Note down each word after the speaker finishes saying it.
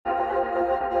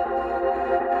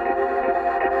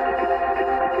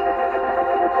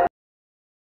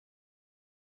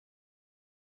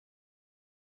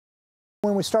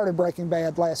When we started Breaking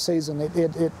Bad last season,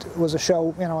 it was a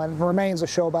show, and remains a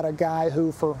show about a guy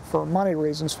who, for money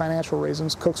reasons, financial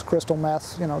reasons, cooks crystal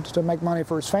meth, to make money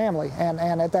for his family. And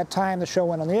at that time the show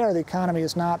went on the air, the economy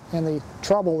is not in the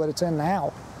trouble that it's in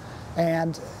now.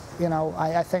 And,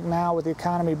 I think now with the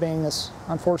economy being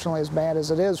unfortunately as bad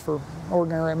as it is for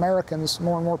ordinary Americans,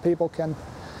 more and more people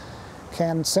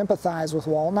can sympathize with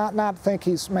Walt, not think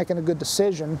he's making a good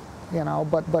decision,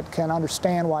 but can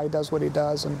understand why he does what he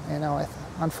does. And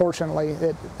unfortunately,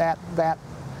 that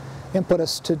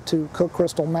impetus to cook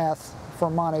crystal meth for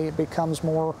money becomes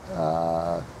more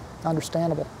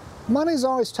understandable. Money's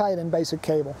always tight in basic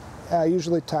cable,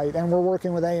 usually tight, and we're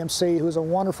working with AMC, who's a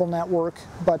wonderful network,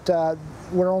 but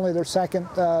we're only their second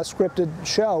scripted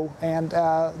show, and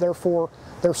therefore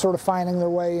they're sort of finding their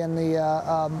way in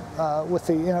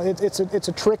it's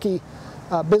a tricky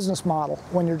business model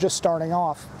when you're just starting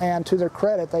off. And to their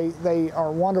credit, they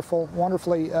are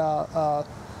wonderfully,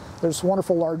 there's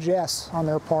wonderful largesse on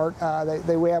their part.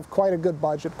 We have quite a good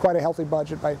budget, quite a healthy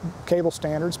budget by cable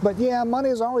standards. But yeah, money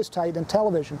is always tight in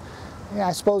television. Yeah,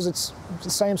 I suppose it's the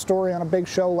same story on a big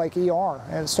show like ER.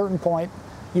 At a certain point,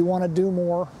 you want to do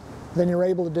more than you're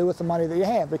able to do with the money that you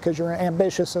have because you're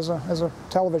ambitious as a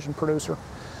television producer.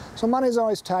 So money's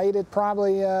always tight. It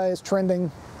probably is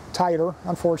trending tighter,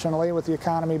 unfortunately, with the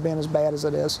economy being as bad as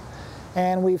it is.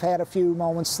 And we've had a few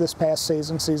moments this past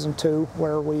season, season 2,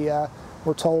 where we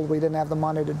were told we didn't have the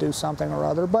money to do something or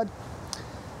other. But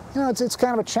it's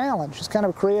kind of a challenge. It's kind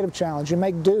of a creative challenge. You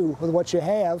make do with what you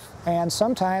have, and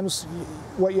sometimes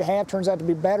what you have turns out to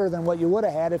be better than what you would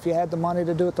have had if you had the money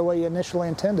to do it the way you initially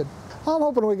intended. I'm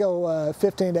hoping we go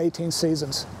 15 to 18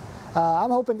 seasons.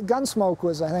 I'm hoping Gunsmoke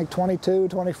was, I think, 22,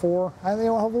 24.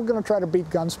 We're going to try to beat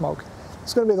Gunsmoke.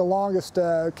 It's going to be the longest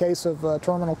case of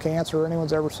terminal cancer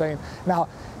anyone's ever seen. Now,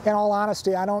 in all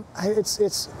honesty,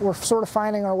 we're sort of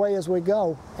finding our way as we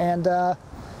go. And,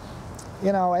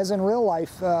 as in real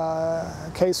life,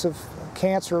 a case of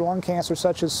cancer, lung cancer,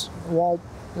 such as Walt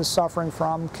is suffering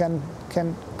from, can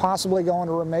possibly go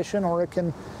into remission, or it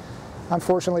can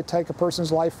unfortunately take a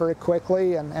person's life very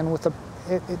quickly. And with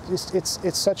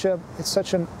it's such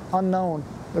an unknown.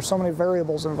 There's so many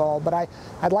variables involved, but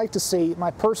I'd like to see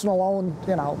my personal own,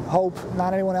 hope,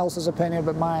 not anyone else's opinion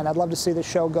but mine. I'd love to see this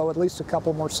show go at least a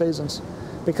couple more seasons,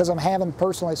 because I'm having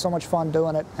personally so much fun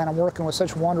doing it, and I'm working with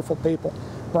such wonderful people.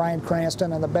 Bryan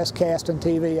Cranston, and the best cast in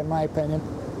TV, in my opinion,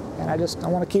 and I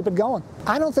want to keep it going.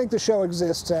 I don't think the show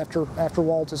exists after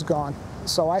Walt is gone,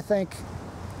 so I think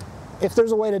if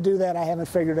there's a way to do that, I haven't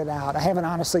figured it out. I haven't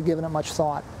honestly given it much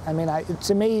thought. I mean,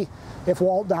 to me, if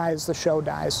Walt dies, the show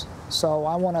dies. So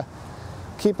I want to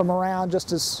keep him around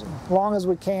just as long as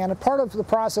we can. And part of the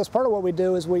process, part of what we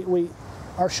do is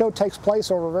our show takes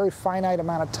place over a very finite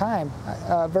amount of time,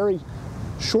 a very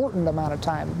shortened amount of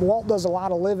time. Walt does a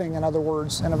lot of living, in other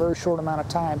words, in a very short amount of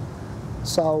time.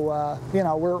 So,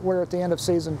 we're at the end of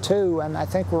season 2, and I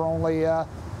think we're only, I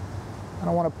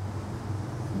don't want to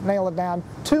nail it down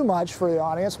too much for the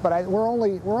audience, but we're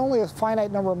only a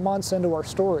finite number of months into our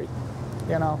story.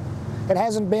 It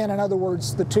hasn't been, in other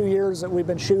words, the 2 years that we've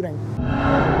been shooting.